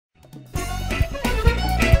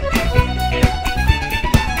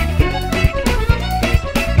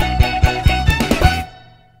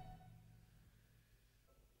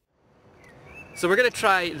So we're going to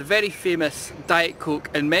try the very famous Diet Coke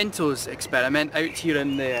and Mentos experiment out here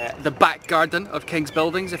in the back garden of King's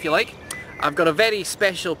Buildings, if you like. I've got a very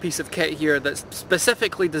special piece of kit here that's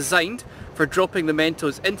specifically designed for dropping the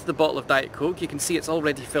Mentos into the bottle of Diet Coke. You can see it's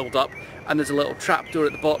already filled up, and there's a little trap door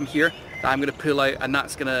at the bottom here that I'm going to pull out, and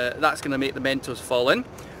that's going to make the Mentos fall in.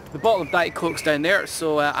 The bottle of Diet Coke's down there,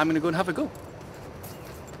 so I'm going to go and have a go.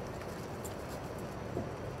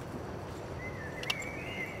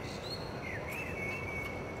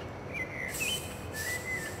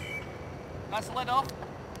 That's the lid off.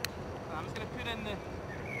 I'm just going to put in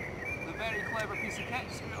the very clever piece of kit,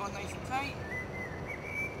 screw it on nice and tight.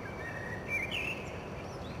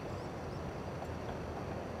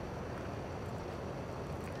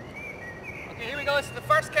 Okay, here we go. This is the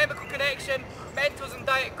first chemical connection, Mentos and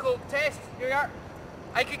Diet Coke test. Here we are.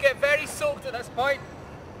 I could get very soaked at this point.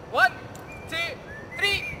 1, 2,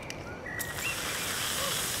 3.